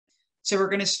So we're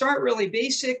going to start really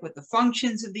basic with the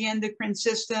functions of the endocrine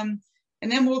system, and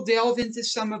then we'll delve into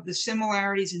some of the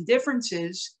similarities and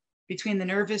differences between the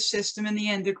nervous system and the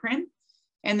endocrine.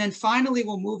 And then finally,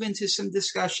 we'll move into some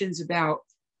discussions about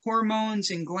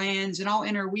hormones and glands, and I'll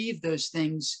interweave those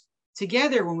things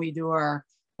together when we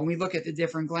look at the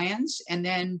different glands. And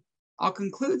then I'll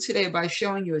conclude today by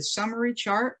showing you a summary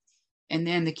chart and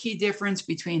then the key difference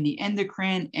between the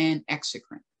endocrine and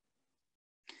exocrine.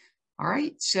 All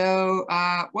right, so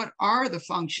what are the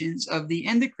functions of the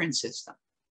endocrine system?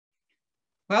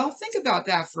 Well, think about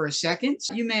that for a second.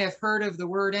 You may have heard of the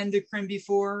word endocrine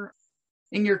before.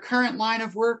 In your current line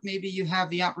of work, maybe you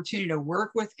have the opportunity to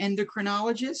work with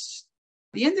endocrinologists.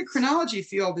 The endocrinology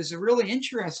field is a really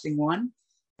interesting one.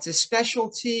 It's a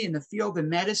specialty in the field of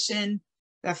medicine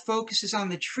that focuses on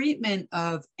the treatment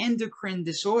of endocrine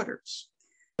disorders.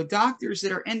 The doctors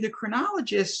that are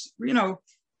endocrinologists,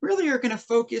 really are going to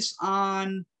focus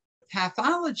on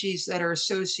pathologies that are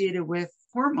associated with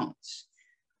hormones,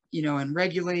 and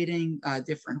regulating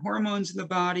different hormones in the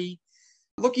body,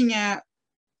 looking at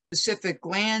specific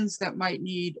glands that might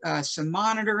need some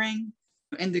monitoring,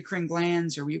 endocrine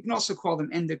glands, or we can also call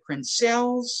them endocrine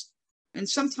cells. And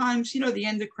sometimes, the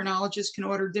endocrinologist can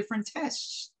order different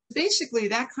tests. Basically,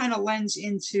 that kind of lends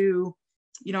into,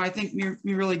 I think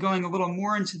me really going a little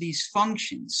more into these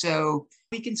functions. So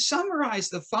we can summarize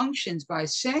the functions by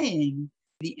saying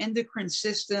the endocrine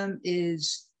system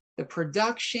is the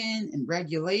production and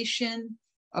regulation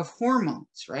of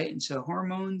hormones, right? And so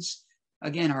hormones,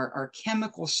 again, are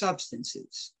chemical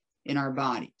substances in our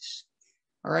bodies.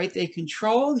 All right, they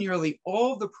control nearly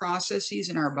all the processes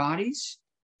in our bodies,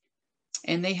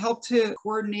 and they help to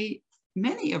coordinate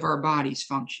many of our body's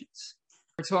functions.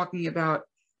 We're talking about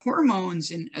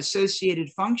hormones and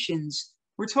associated functions.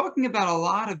 We're talking about a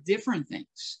lot of different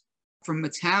things, from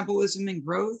metabolism and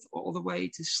growth all the way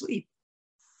to sleep.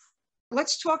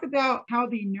 Let's talk about how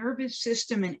the nervous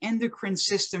system and endocrine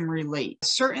system relate.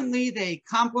 Certainly, they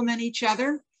complement each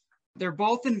other. They're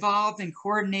both involved in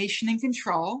coordination and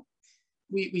control.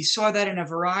 We saw that in a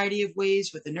variety of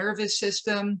ways with the nervous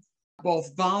system,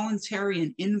 both voluntary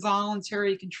and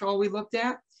involuntary control we looked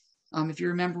at. If you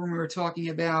remember when we were talking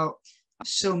about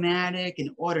somatic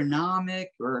and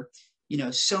autonomic, or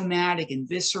somatic and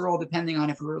visceral, depending on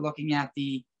if we were looking at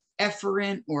the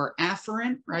efferent or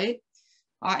afferent, right?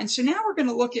 And so now we're going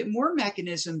to look at more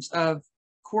mechanisms of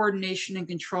coordination and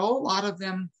control. A lot of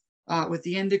them with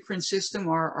the endocrine system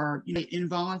are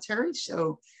involuntary.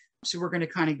 So we're going to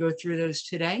kind of go through those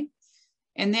today.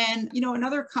 And then,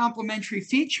 another complementary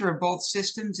feature of both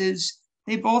systems is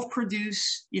they both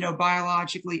produce,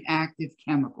 biologically active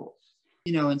chemicals.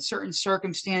 In certain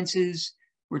circumstances,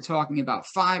 we're talking about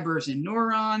fibers and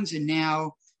neurons. And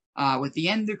now with the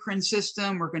endocrine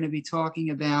system, we're going to be talking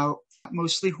about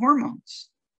mostly hormones.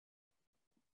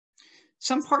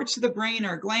 Some parts of the brain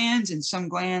are glands, and some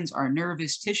glands are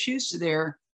nervous tissue. So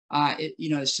there,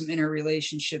 some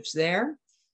interrelationships there.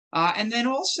 And then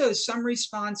also some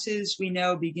responses we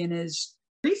know begin as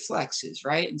reflexes,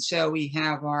 right? And so we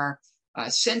have our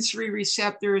sensory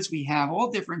receptors. We have all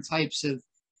different types of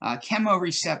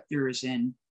chemoreceptors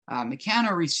and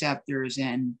mechanoreceptors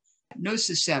and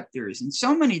nociceptors and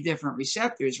so many different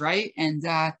receptors, right? And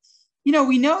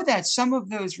we know that some of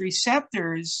those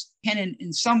receptors can,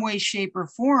 in some way, shape, or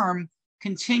form,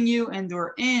 continue and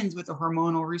or end with a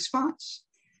hormonal response,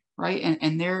 right?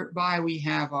 And thereby we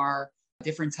have our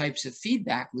different types of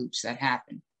feedback loops that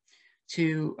happen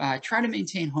to try to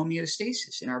maintain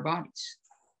homeostasis in our bodies.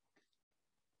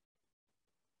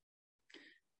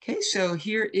 Okay, so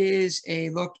here is a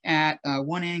look at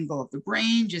one angle of the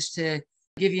brain, just to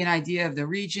give you an idea of the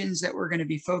regions that we're going to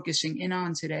be focusing in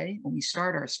on today when we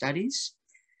start our studies.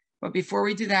 But before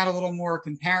we do that, a little more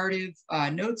comparative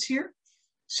notes here.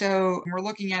 So we're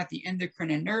looking at the endocrine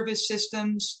and nervous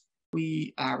systems.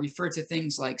 We refer to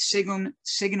things like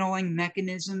signaling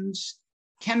mechanisms,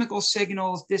 chemical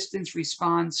signals, distance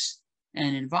response,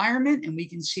 and environment. And we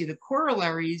can see the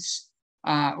corollaries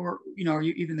or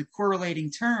even the correlating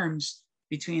terms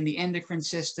between the endocrine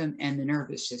system and the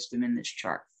nervous system in this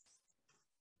chart.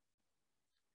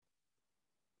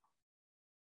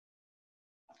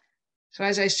 So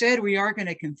as I said, we are going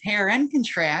to compare and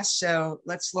contrast. So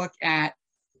let's look at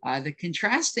the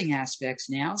contrasting aspects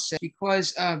now. So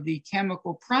because of the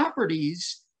chemical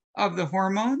properties of the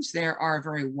hormones, there are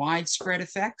very widespread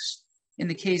effects. In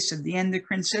the case of the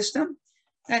endocrine system,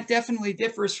 that definitely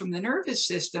differs from the nervous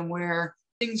system, where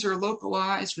things are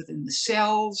localized within the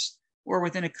cells or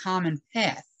within a common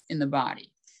path in the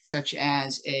body, such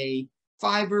as a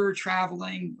fiber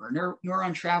traveling or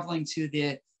neuron traveling to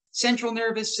the central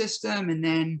nervous system and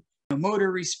then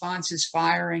motor responses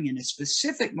firing and a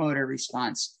specific motor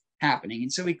response happening.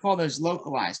 And so we call those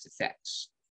localized effects.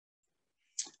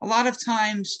 A lot of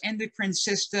times endocrine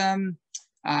system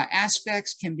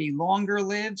aspects can be longer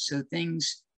lived, so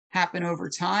things happen over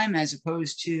time as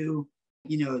opposed to,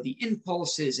 the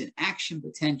impulses and action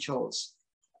potentials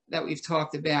that we've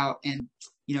talked about, and,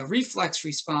 reflex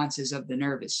responses of the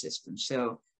nervous system.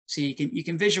 So you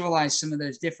can visualize some of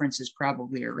those differences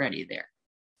probably already there.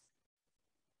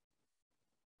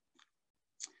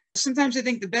 Sometimes I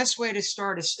think the best way to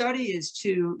start a study is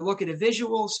to look at a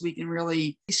visual so we can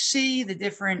really see the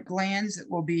different glands that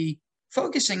we'll be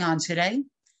focusing on today.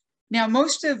 Now,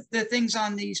 most of the things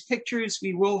on these pictures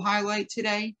we will highlight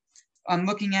today. I'm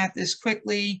looking at this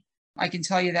quickly. I can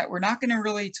tell you that we're not going to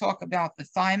really talk about the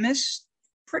thymus.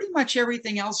 Pretty much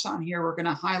everything else on here we're going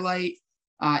to highlight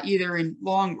either in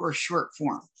long or short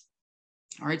form.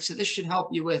 All right, so this should help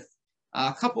you with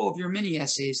a couple of your mini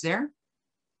essays there.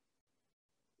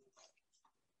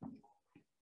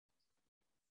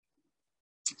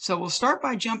 So we'll start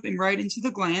by jumping right into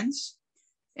the glands.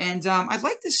 And I'd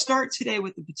like to start today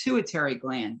with the pituitary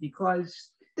gland,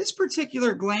 because this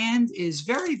particular gland is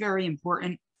very, very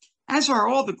important, as are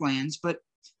all the glands, but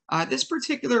this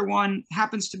particular one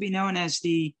happens to be known as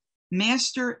the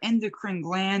master endocrine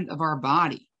gland of our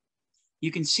body.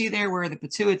 You can see there where the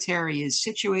pituitary is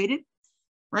situated,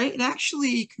 right? It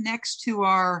actually connects to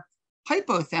our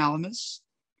hypothalamus,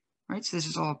 right? So this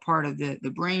is all part of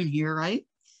the brain here, right?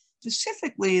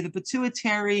 Specifically, the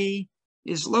pituitary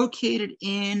is located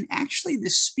in actually the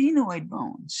sphenoid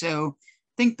bone. So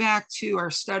think back to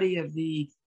our study of the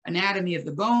anatomy of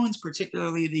the bones,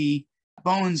 particularly the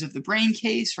bones of the brain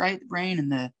case, right? The brain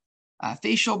and the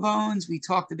facial bones. We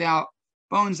talked about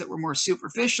bones that were more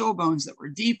superficial, bones that were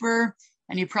deeper,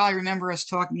 and you probably remember us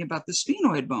talking about the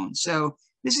sphenoid bone. So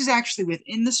this is actually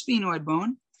within the sphenoid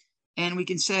bone, and we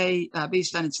can say,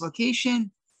 based on its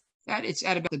location, that it's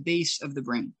at about the base of the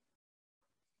brain.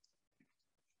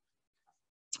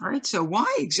 All right, so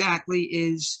why exactly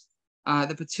is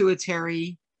the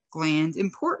pituitary gland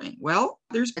important? Well,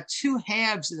 there's two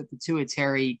halves of the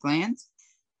pituitary gland,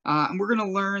 and we're going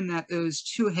to learn that those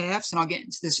two halves, and I'll get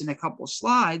into this in a couple of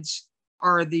slides,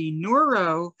 are the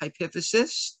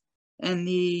neurohypophysis and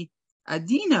the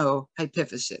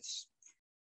adenohypophysis.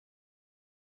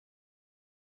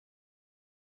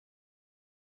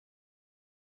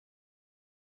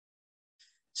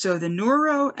 So the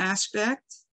neuro aspect,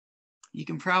 you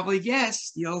can probably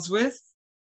guess, deals with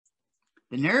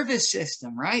the nervous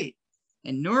system, right?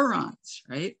 And neurons,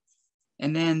 right?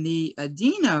 And then the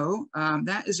adeno,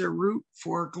 that is a root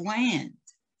for gland.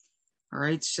 All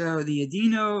right, so the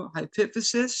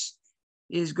adenohypophysis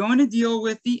is going to deal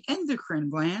with the endocrine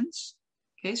glands.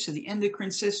 Okay, so the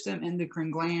endocrine system,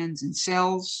 endocrine glands and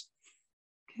cells.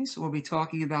 Okay, so we'll be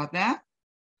talking about that.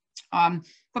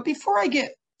 But before I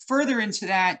get further into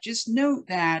that, just note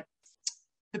that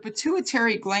the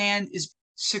pituitary gland is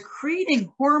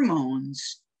secreting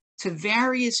hormones to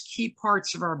various key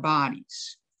parts of our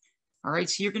bodies. All right,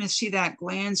 so you're going to see that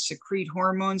gland secrete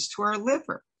hormones to our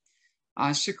liver,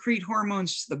 secrete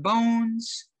hormones to the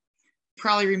bones.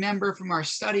 Probably remember from our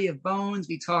study of bones,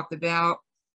 we talked about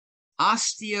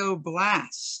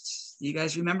osteoblasts. Do you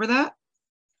guys remember that?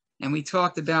 And we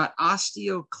talked about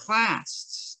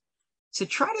osteoclasts. So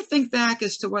try to think back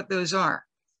as to what those are.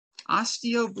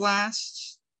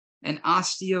 Osteoblasts and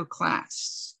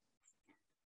osteoclasts.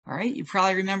 All right, you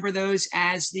probably remember those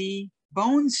as the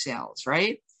bone cells,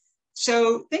 right?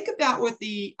 So think about what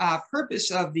the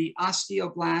purpose of the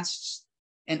osteoblasts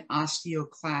and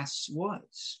osteoclasts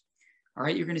was. All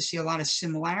right, you're going to see a lot of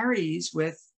similarities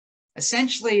with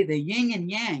essentially the yin and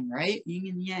yang, right?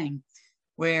 Yin and yang,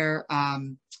 where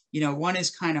one is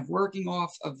kind of working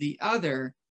off of the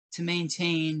other to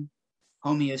maintain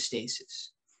homeostasis.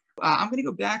 I'm going to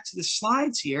go back to the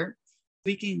slides here.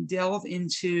 We can delve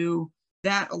into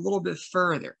that a little bit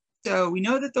further. So we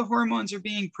know that the hormones are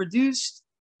being produced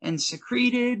and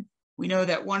secreted. We know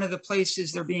that one of the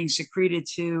places they're being secreted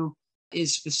to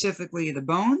is specifically the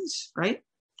bones, right?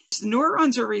 So the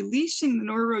neurons are releasing the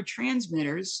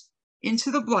neurotransmitters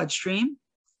into the bloodstream.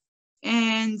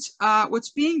 And what's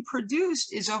being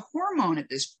produced is a hormone at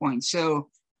this point. So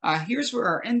here's where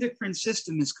our endocrine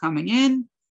system is coming in.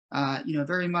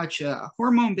 Very much a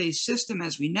hormone-based system,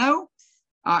 as we know.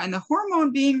 And the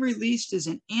hormone being released is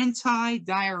an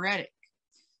anti-diuretic.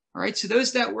 All right, so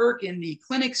those that work in the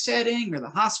clinic setting or the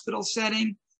hospital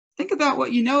setting, think about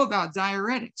what you know about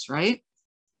diuretics, right?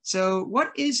 So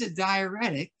what is a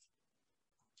diuretic?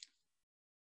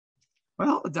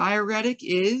 Well, a diuretic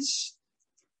is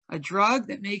a drug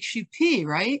that makes you pee,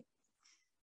 right?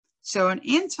 So an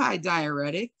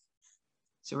antidiuretic,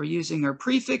 so we're using our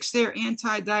prefix there,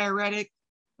 antidiuretic,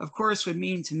 of course, would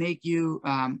mean to make you,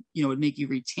 would make you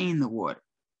retain the water.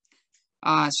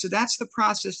 So that's the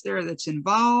process there that's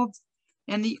involved.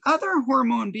 And the other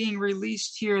hormone being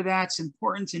released here that's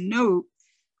important to note,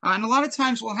 and a lot of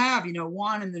times we'll have,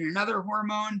 one and then another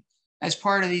hormone as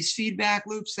part of these feedback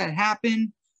loops that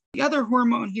happen. The other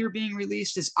hormone here being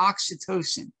released is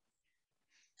oxytocin,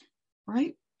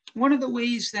 right? One of the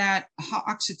ways that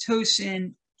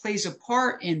oxytocin plays a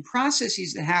part in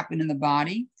processes that happen in the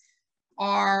body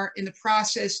are in the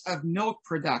process of milk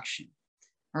production.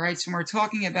 All right, so when we're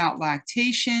talking about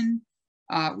lactation,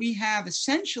 we have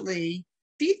essentially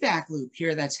feedback loop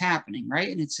here that's happening, right?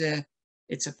 And it's a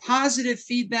positive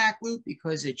feedback loop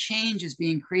because a change is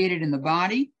being created in the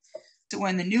body. So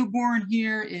when the newborn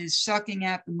here is sucking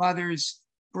at the mother's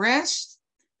breast,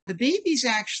 the baby's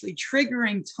actually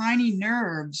triggering tiny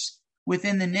nerves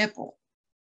within the nipple.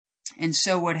 And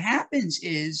so what happens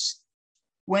is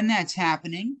when that's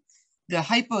happening, the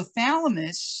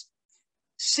hypothalamus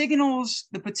signals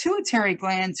the pituitary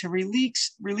gland to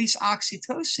release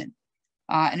oxytocin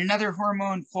and another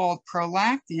hormone called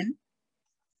prolactin.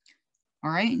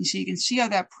 All right, and so you can see how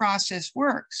that process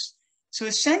works. So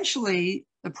essentially,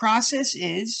 the process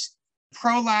is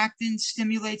prolactin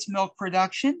stimulates milk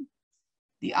production,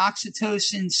 the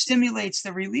oxytocin stimulates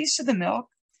the release of the milk,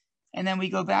 and then we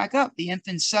go back up. The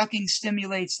infant sucking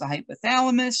stimulates the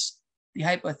hypothalamus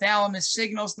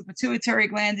signals the pituitary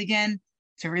gland again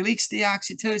to release the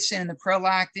oxytocin and the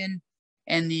prolactin,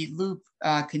 and the loop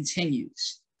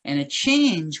continues. And a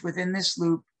change within this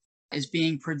loop is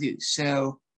being produced.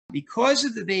 So because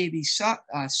of the baby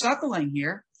suckling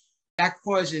here, that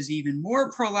causes even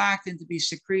more prolactin to be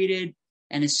secreted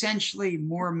and essentially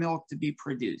more milk to be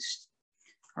produced.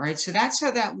 All right, so that's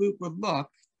how that loop would look.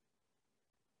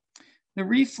 The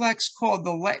reflex called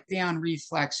the letdown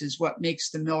reflex is what makes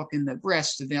the milk in the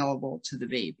breast available to the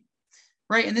baby,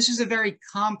 right? And this is a very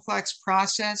complex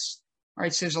process. All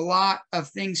right, so there's a lot of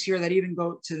things here that even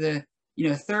go to the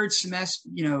third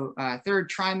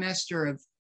trimester of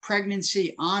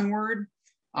pregnancy onward.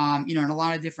 And a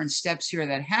lot of different steps here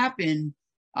that happen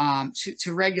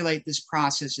to regulate this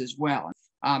process as well.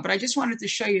 But I just wanted to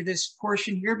show you this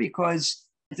portion here because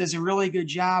it does a really good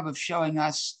job of showing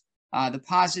us the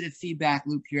positive feedback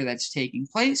loop here that's taking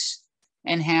place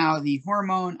and how the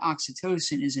hormone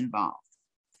oxytocin is involved.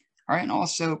 All right, and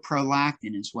also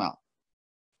prolactin as well.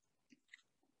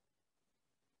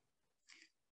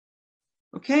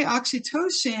 Okay,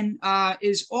 oxytocin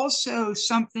is also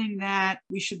something that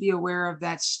we should be aware of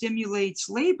that stimulates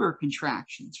labor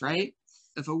contractions, right?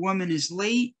 If a woman is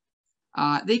late,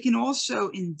 they can also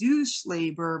induce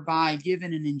labor by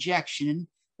giving an injection. And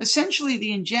essentially,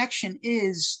 the injection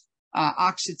is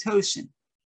oxytocin.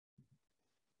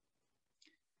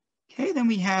 Okay, then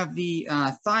we have the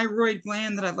thyroid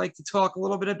gland that I'd like to talk a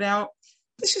little bit about.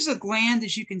 This is a gland,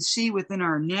 as you can see, within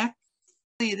our neck.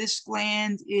 This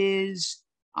gland is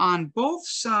on both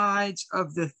sides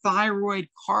of the thyroid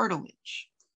cartilage,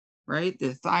 right?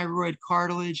 The thyroid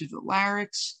cartilage of the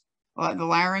larynx,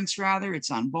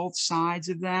 it's on both sides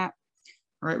of that,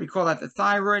 all right? We call that the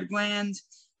thyroid gland.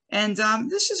 And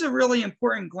this is a really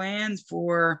important gland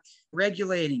for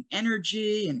regulating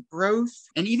energy and growth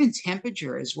and even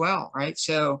temperature as well, right?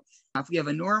 So if we have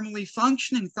a normally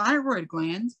functioning thyroid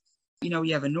gland, we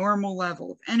have a normal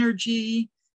level of energy,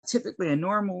 typically a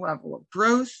normal level of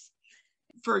growth.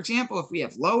 For example, if we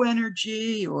have low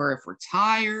energy or if we're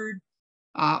tired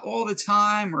all the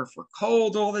time or if we're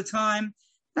cold all the time,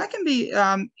 that can be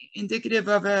indicative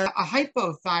of a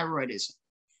hypothyroidism.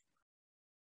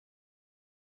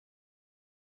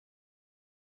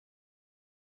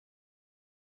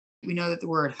 We know that the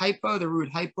word hypo, the root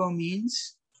hypo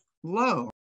means low.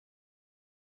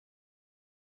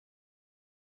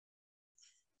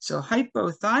 So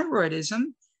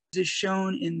hypothyroidism is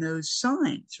shown in those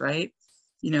signs, right?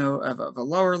 Of a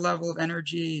lower level of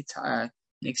energy, an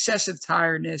excessive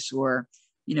tiredness, or,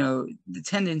 the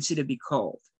tendency to be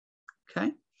cold,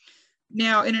 okay?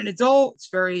 Now, in an adult, it's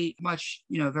very much,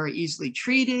 very easily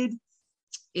treated.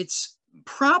 It's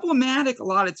problematic a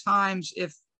lot of times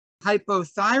if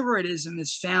hypothyroidism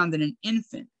is found in an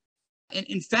infant. And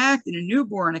in fact, in a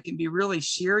newborn, it can be really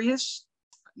serious.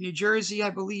 New Jersey,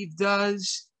 I believe,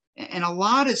 does, and a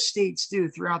lot of states do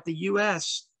throughout the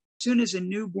US. As soon as a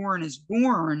newborn is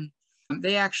born,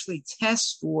 they actually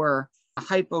test for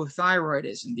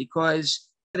hypothyroidism because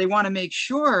they want to make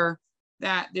sure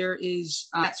that there is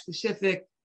that specific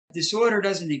disorder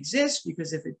doesn't exist,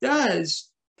 because if it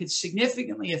does, it could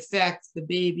significantly affect the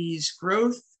baby's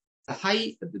growth the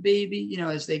height of the baby, you know,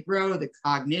 as they grow, the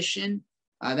cognition,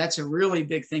 that's a really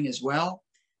big thing as well.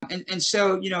 And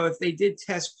so, you know, if they did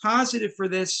test positive for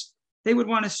this, they would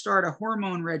want to start a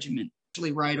hormone regimen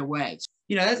actually right away.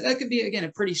 You know, that could be, again,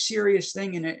 a pretty serious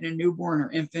thing in a newborn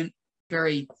or infant,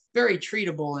 very, very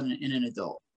treatable in an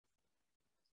adult.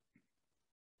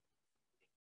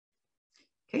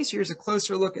 Okay, so here's a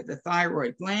closer look at the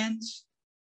thyroid glands.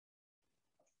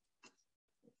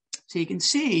 So you can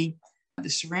see the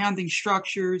surrounding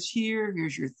structures here.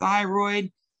 Here's your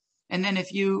thyroid. And then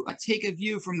if you take a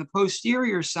view from the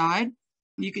posterior side,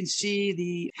 you can see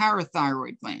the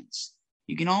parathyroid glands.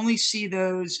 You can only see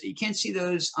those, you can't see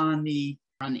those on the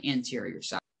anterior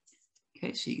side.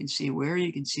 Okay, so you can see where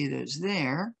you can see those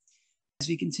there. As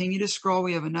we continue to scroll,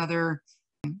 we have another,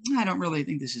 I don't really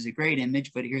think this is a great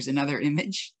image, but here's another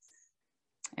image.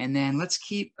 And then let's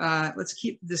keep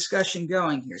the discussion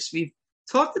going here. So we've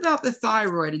talked about the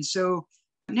thyroid, and so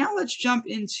now let's jump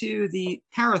into the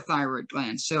parathyroid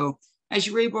gland. So as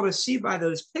you were able to see by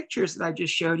those pictures that I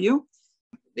just showed you,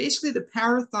 basically the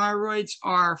parathyroids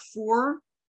are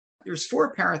there's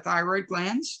four parathyroid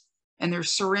glands, and they're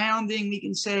surrounding, we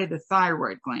can say, the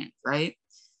thyroid gland, right?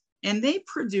 And they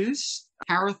produce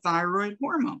parathyroid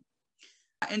hormone.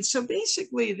 And so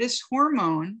basically this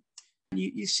hormone,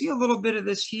 you see a little bit of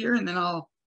this here, and then I'll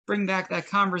bring back that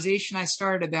conversation I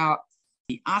started about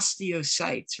the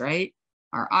osteocytes, right?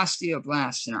 Our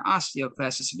osteoblasts and our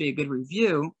osteoclasts. This would be a good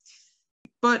review.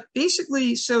 But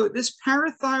basically, so this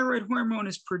parathyroid hormone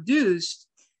is produced,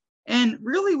 and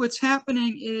really what's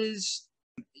happening is,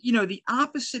 you know, the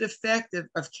opposite effect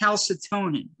of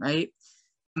calcitonin, right?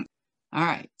 All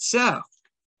right, so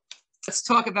let's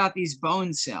talk about these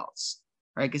bone cells,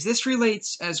 right? Because this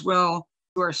relates as well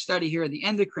to our study here of the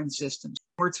endocrine system.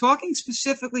 We're talking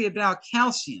specifically about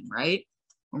calcium, right?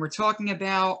 When we're talking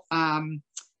about, you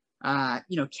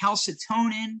know,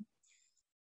 calcitonin,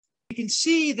 you can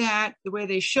see that the way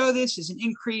they show this is an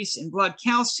increase in blood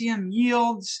calcium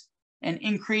yields an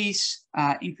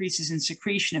increases in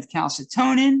secretion of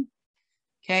calcitonin,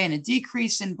 okay, and a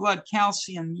decrease in blood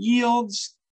calcium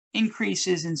yields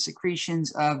increases in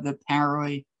secretions of the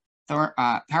parathyroid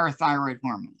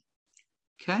hormone,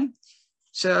 okay?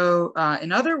 So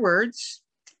in other words,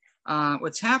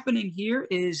 what's happening here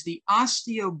is the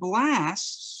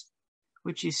osteoblasts,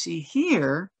 which you see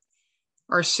here,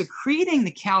 are secreting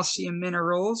the calcium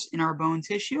minerals in our bone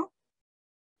tissue,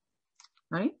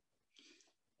 right?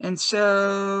 And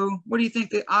so what do you think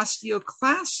the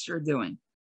osteoclasts are doing?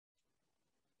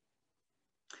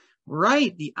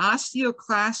 Right, the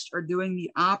osteoclasts are doing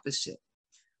the opposite,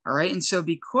 all right? And so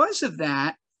because of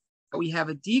that, we have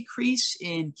a decrease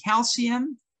in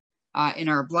calcium in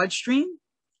our bloodstream,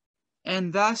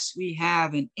 and thus we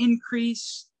have an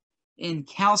increase in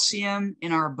calcium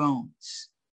in our bones.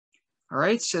 All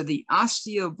right, so the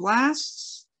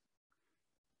osteoblasts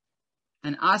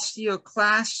and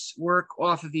osteoclasts work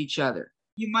off of each other.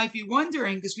 You might be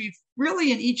wondering, because we've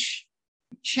really in each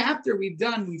chapter we've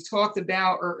talked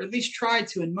about, or at least tried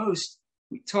to in most,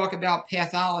 we talk about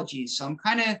pathologies. So I'm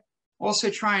kind of also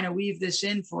trying to weave this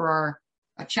in for our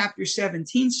chapter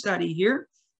 17 study here.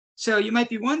 So you might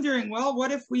be wondering, well,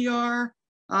 what if we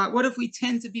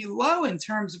tend to be low in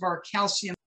terms of our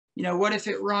calcium? You know, what if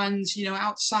it runs, you know,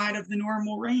 outside of the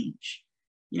normal range?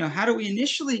 You know, how do we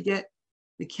initially get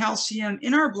the calcium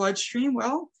in our bloodstream?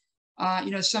 Well,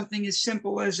 you know, something as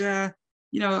simple as a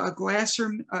glass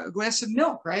of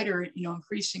milk, right? Or, you know,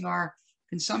 increasing our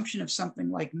consumption of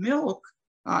something like milk.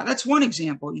 That's one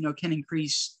example, you know, can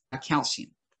increase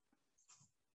calcium.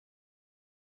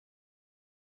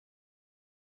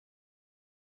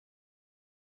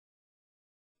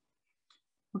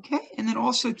 Okay, and then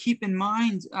also keep in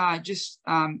mind,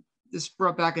 this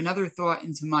brought back another thought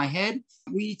into my head.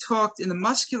 We talked in the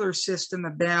muscular system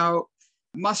about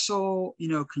muscle, you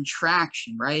know,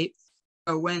 contraction, right?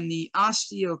 So when the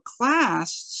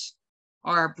osteoclasts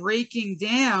are breaking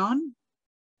down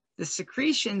the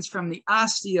secretions from the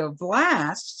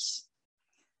osteoblasts,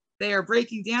 they are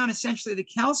breaking down essentially the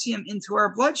calcium into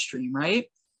our bloodstream, right?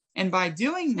 And by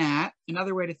doing that,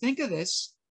 another way to think of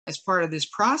this as part of this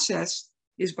process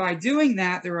is by doing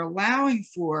that, they're allowing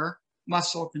for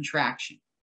muscle contraction.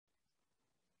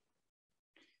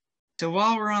 So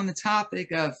while we're on the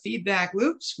topic of feedback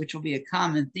loops, which will be a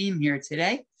common theme here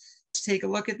today, let's take a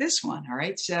look at this one, all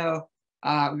right? So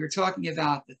we were talking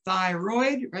about the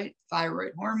thyroid, right?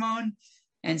 Thyroid hormone.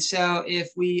 And so if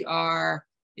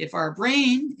our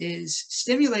brain is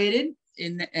stimulated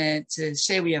to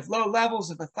say we have low levels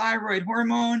of a thyroid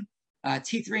hormone,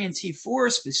 T3 and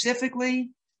T4 specifically,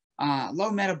 low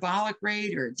metabolic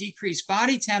rate or decreased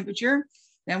body temperature,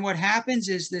 then what happens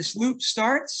is this loop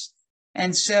starts.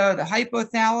 And so the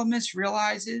hypothalamus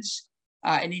realizes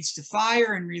it needs to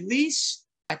fire and release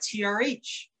a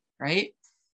TRH, right?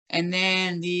 And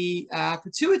then the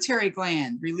pituitary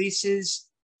gland releases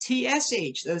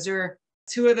TSH. Those are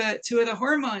two of the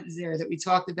hormones there that we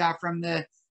talked about from the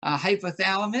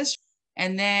hypothalamus.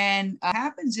 And then what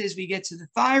happens is we get to the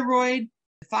thyroid.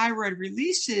 The thyroid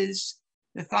releases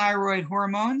the thyroid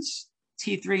hormones,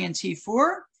 T3 and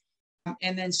T4.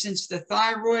 And then since the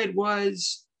thyroid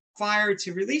was fired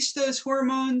to release those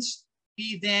hormones,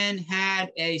 we then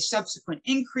had a subsequent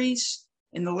increase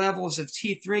in the levels of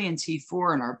T3 and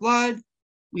T4 in our blood.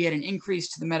 We had an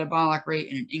increase to the metabolic rate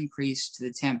and an increase to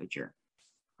the temperature.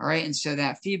 All right, and so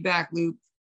that feedback loop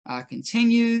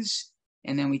continues,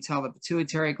 and then we tell the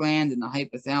pituitary gland and the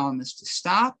hypothalamus to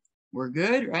stop. We're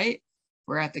good, right?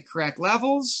 We're at the correct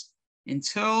levels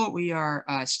until we are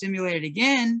stimulated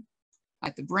again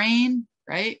at the brain,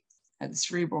 right? At the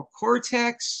cerebral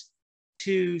cortex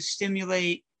to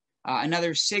stimulate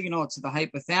another signal to the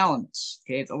hypothalamus.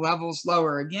 Okay, if the level's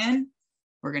lower again,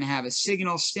 we're going to have a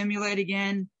signal stimulate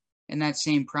again, and that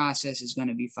same process is going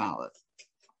to be followed.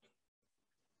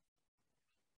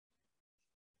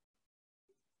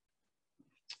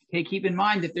 Okay, keep in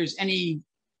mind if there's any,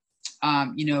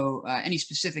 any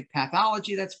specific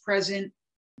pathology that's present,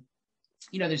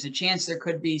 there's a chance there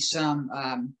could be some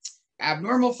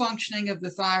abnormal functioning of the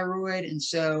thyroid. And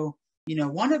so,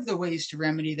 one of the ways to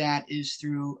remedy that is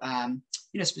through,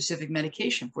 specific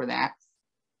medication for that.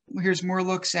 Here's more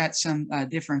looks at some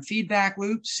different feedback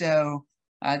loops. So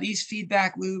these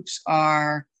feedback loops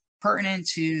are pertinent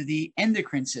to the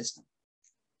endocrine system.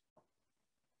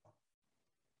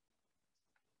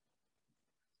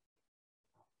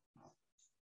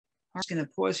 I'm just going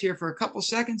to pause here for a couple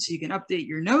seconds so you can update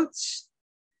your notes.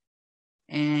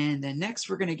 And then next,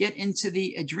 we're going to get into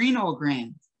the adrenal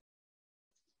gland.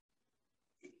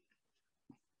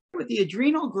 With the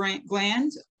adrenal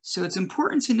gland, so it's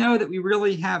important to know that we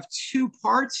really have two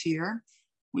parts here.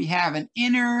 We have an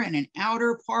inner and an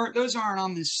outer part. Those aren't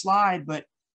on this slide, but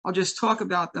I'll just talk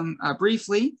about them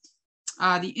briefly.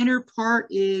 The inner part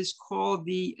is called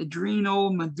the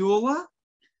adrenal medulla.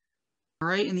 All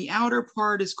right, and the outer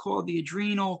part is called the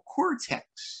adrenal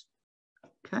cortex.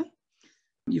 Okay,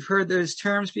 you've heard those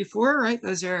terms before, right?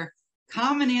 Those are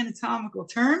common anatomical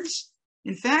terms.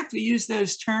 In fact, we use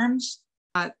those terms,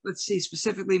 let's see,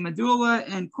 specifically medulla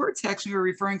and cortex, we were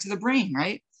referring to the brain,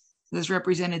 right? Those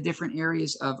represented different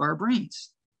areas of our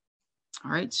brains. All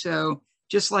right, so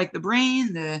just like the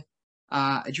brain, the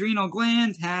adrenal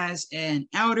gland has an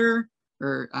outer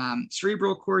or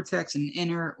cerebral cortex, an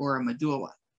inner or a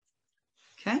medulla.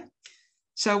 Okay,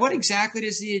 so what exactly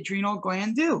does the adrenal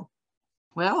gland do?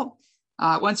 Well,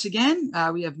 once again,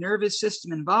 we have nervous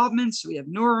system involvement. So we have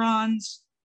neurons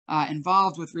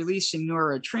involved with releasing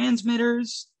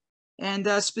neurotransmitters. And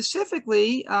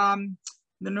specifically, the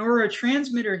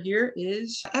neurotransmitter here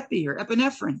is epi or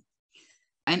epinephrine.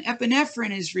 And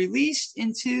epinephrine is released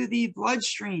into the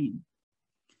bloodstream.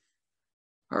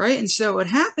 All right, and so what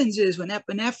happens is when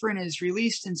epinephrine is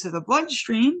released into the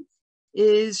bloodstream,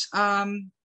 is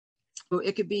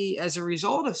it could be as a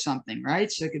result of something, right?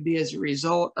 So it could be as a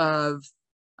result of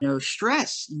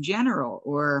stress in general,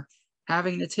 or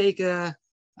having to take a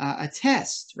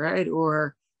test, right?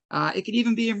 Or it could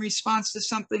even be in response to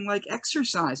something like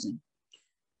exercising.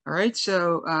 All right,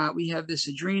 so we have this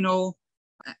adrenal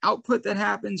output that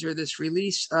happens, or this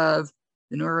release of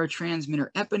the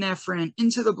neurotransmitter epinephrine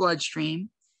into the bloodstream,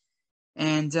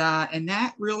 and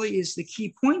that really is the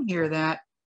key point here that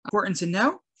important to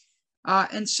know.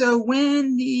 And so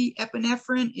when the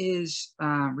epinephrine is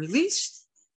released,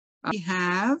 we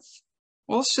have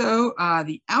also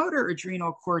the outer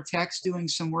adrenal cortex doing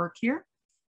some work here.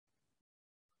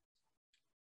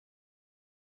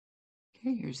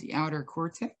 Okay, here's the outer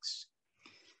cortex.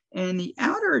 And the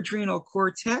outer adrenal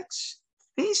cortex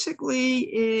basically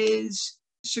is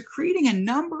secreting a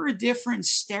number of different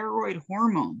steroid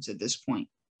hormones at this point.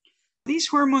 These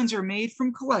hormones are made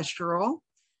from cholesterol,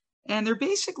 and they're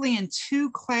basically in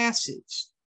two classes.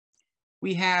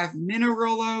 We have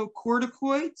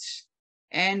mineralocorticoids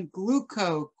and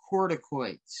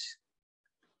glucocorticoids.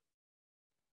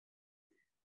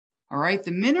 All right,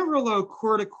 the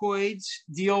mineralocorticoids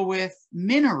deal with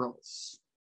minerals.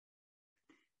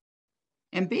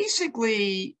 And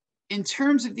basically, in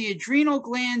terms of the adrenal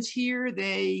glands here,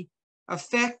 they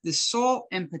affect the salt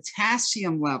and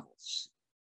potassium levels,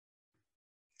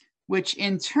 which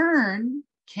in turn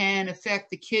can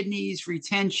affect the kidney's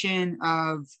retention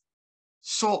of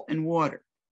salt and water.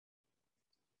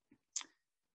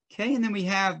 Okay, and then we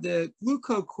have the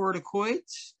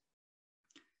glucocorticoids.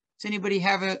 Does anybody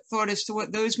have a thought as to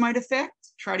what those might affect?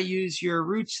 Try to use your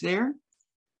roots there.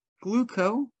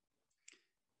 Gluco.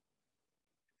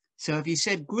 So if you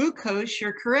said glucose,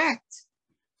 you're correct.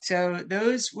 So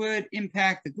those would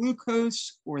impact the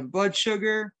glucose or the blood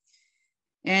sugar.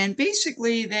 And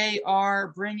basically, they are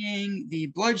bringing the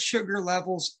blood sugar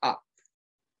levels up.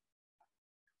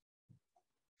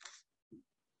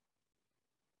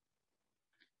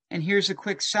 And here's a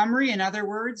quick summary. In other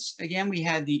words, again, we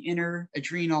had the inner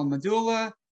adrenal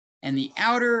medulla and the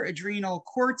outer adrenal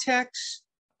cortex,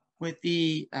 with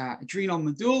the adrenal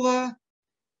medulla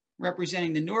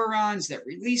representing the neurons that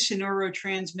release a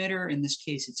neurotransmitter. In this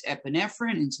case, it's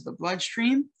epinephrine into the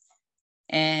bloodstream.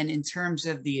 And in terms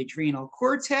of the adrenal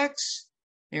cortex,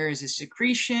 there is a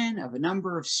secretion of a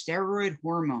number of steroid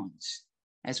hormones,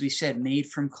 as we said, made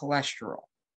from cholesterol.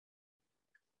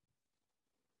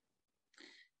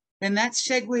 Then that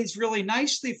segues really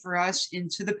nicely for us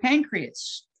into the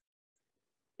pancreas.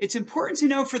 It's important to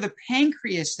know for the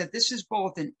pancreas that this is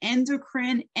both an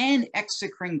endocrine and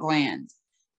exocrine gland,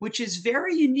 which is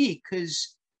very unique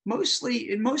because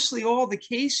in mostly all the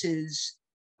cases,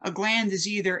 a gland is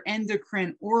either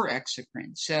endocrine or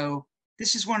exocrine. So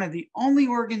this is one of the only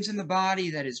organs in the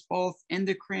body that is both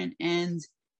endocrine and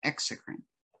exocrine.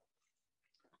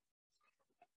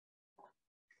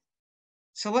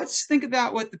 So let's think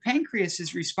about what the pancreas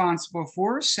is responsible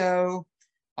for. So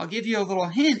I'll give you a little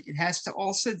hint. It has to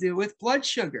also do with blood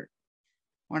sugar.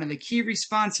 One of the key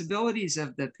responsibilities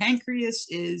of the pancreas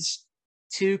is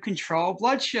to control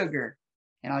blood sugar.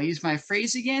 And I'll use my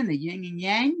phrase again, the yin and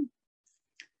yang,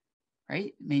 right?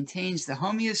 It maintains the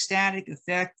homeostatic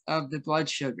effect of the blood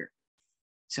sugar.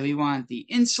 So we want the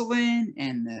insulin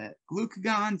and the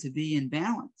glucagon to be in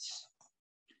balance.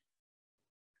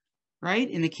 Right?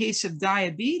 In the case of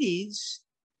diabetes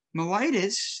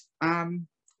mellitus, what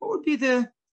would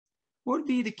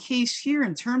be the case here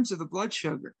in terms of the blood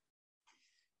sugar?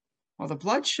 Well, the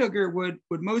blood sugar would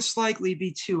most likely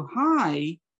be too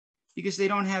high because they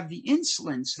don't have the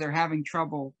insulin, so they're having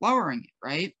trouble lowering it,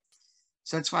 right?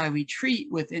 So that's why we treat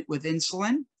with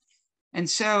insulin. And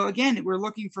so again, we're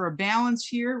looking for a balance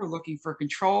here. We're looking for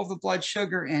control of the blood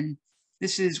sugar, and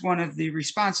this is one of the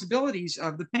responsibilities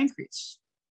of the pancreas.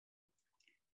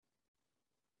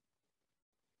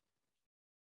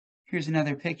 Here's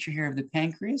another picture here of the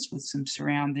pancreas with some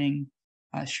surrounding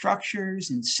structures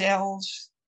and cells.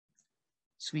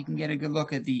 So we can get a good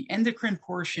look at the endocrine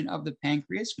portion of the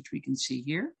pancreas, which we can see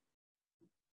here.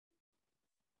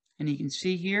 And you can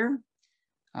see here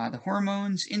the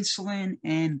hormones, insulin,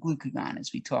 and glucagon,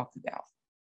 as we talked about.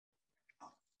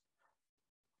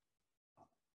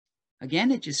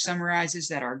 Again, it just summarizes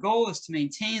that our goal is to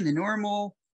maintain the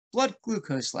normal blood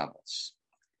glucose levels.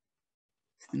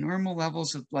 The normal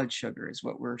levels of blood sugar is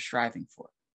what we're striving for.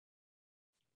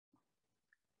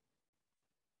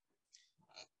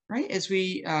 Right, as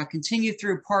we continue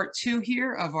through part 2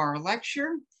 here of our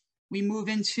lecture, we move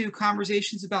into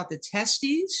conversations about the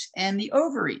testes and the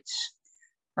ovaries.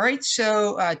 All right,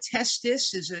 so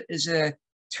testis is a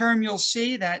term you'll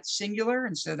see that's singular,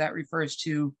 and so that refers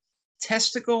to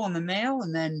testicle in the male,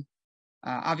 and then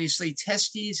obviously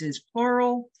testes is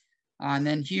plural. And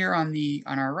then here on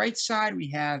our right side,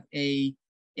 we have a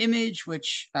image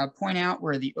which point out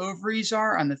where the ovaries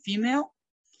are on the female.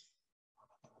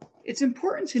 It's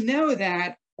important to know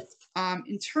that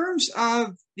in terms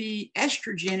of the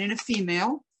estrogen in a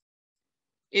female,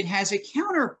 it has a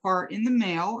counterpart in the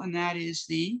male, and that is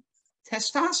the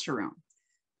testosterone.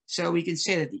 So we can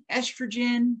say that the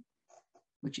estrogen,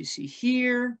 which you see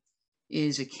here,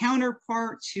 is a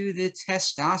counterpart to the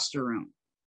testosterone.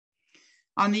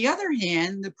 On the other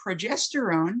hand, the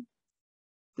progesterone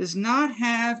does not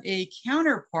have a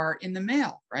counterpart in the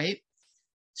male, right?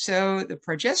 So the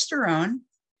progesterone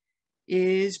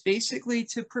is basically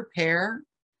to prepare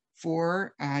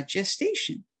for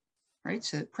gestation, right?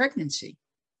 So pregnancy.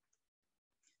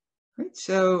 Right?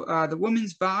 So the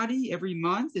woman's body every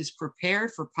month is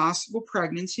prepared for possible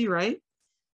pregnancy, right?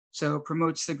 So it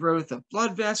promotes the growth of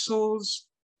blood vessels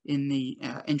in the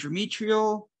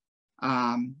endometrial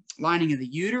lining of the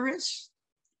uterus.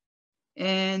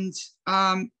 And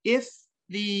if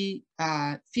the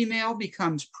female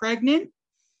becomes pregnant,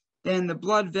 then the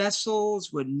blood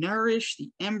vessels would nourish the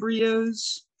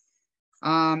embryos.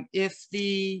 If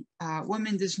the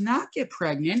woman does not get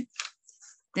pregnant,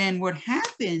 then what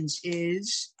happens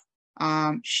is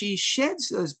she sheds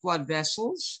those blood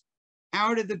vessels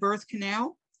out of the birth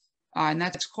canal, and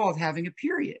that's called having a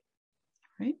period,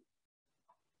 right?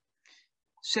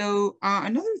 So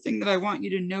another thing that I want you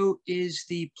to note is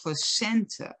the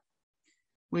placenta,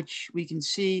 which we can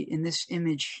see in this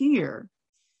image here.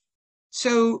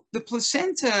 So the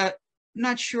placenta, I'm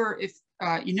not sure if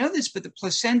you know this, but the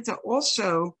placenta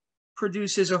also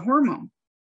produces a hormone.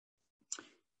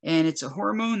 And it's a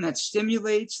hormone that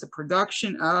stimulates the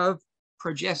production of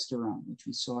progesterone, which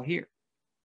we saw here.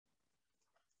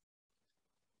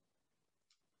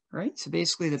 Right? So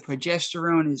basically the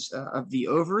progesterone is of the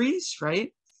ovaries,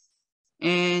 right?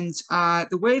 And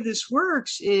the way this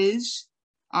works is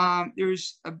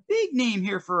there's a big name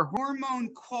here for a hormone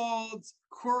called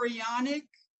chorionic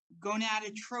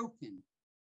gonadotropin.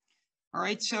 All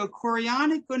right, so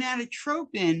chorionic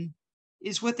gonadotropin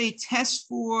is what they test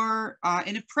for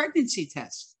in a pregnancy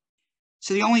test.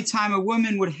 So the only time a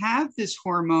woman would have this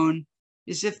hormone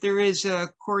is if there is a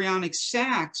chorionic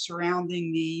sac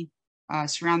surrounding the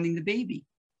baby.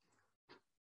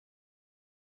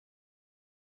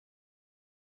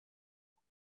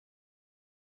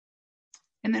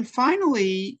 And then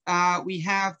finally, we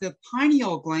have the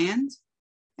pineal gland.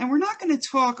 And we're not going to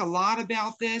talk a lot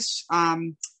about this.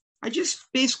 I just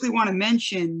basically want to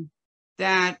mention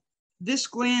that this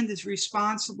gland is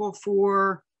responsible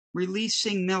for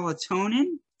releasing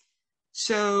melatonin.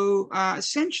 So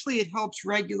essentially, it helps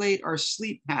regulate our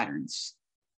sleep patterns.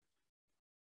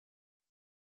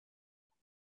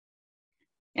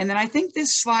 And then I think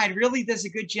this slide really does a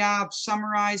good job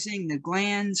summarizing the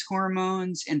glands,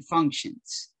 hormones, and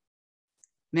functions,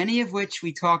 many of which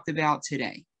we talked about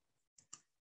today.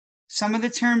 Some of the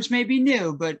terms may be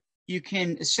new, but you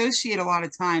can associate a lot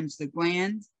of times the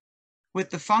gland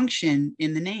with the function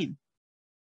in the name.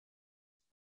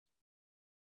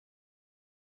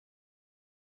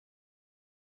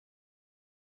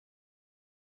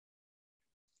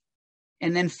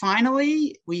 And then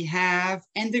finally, we have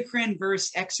endocrine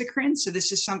versus exocrine. So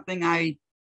this is something I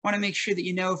want to make sure that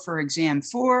you know for exam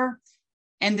 4.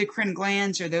 Endocrine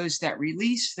glands are those that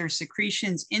release their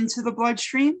secretions into the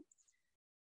bloodstream.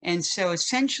 And so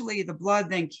essentially the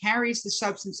blood then carries the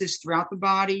substances throughout the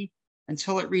body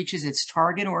until it reaches its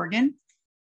target organ.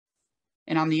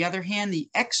 And on the other hand, the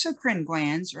exocrine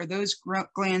glands are those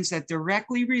glands that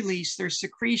directly release their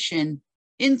secretion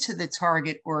into the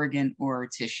target organ or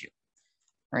tissue.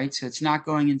 Right? So it's not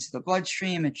going into the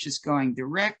bloodstream, it's just going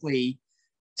directly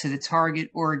to the target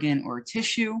organ or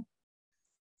tissue.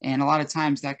 And a lot of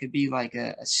times that could be like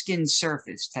a skin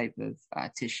surface type of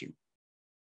tissue.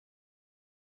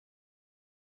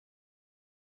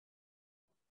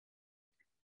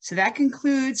 So that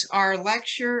concludes our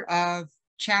lecture of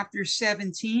chapter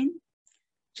 17.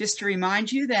 Just to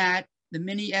remind you that the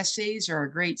mini essays are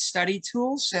a great study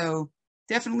tool. So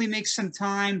definitely make some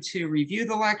time to review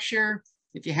the lecture.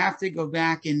 If you have to, go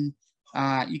back and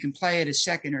you can play it a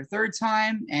second or third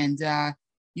time and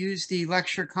use the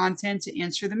lecture content to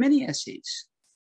answer the mini essays.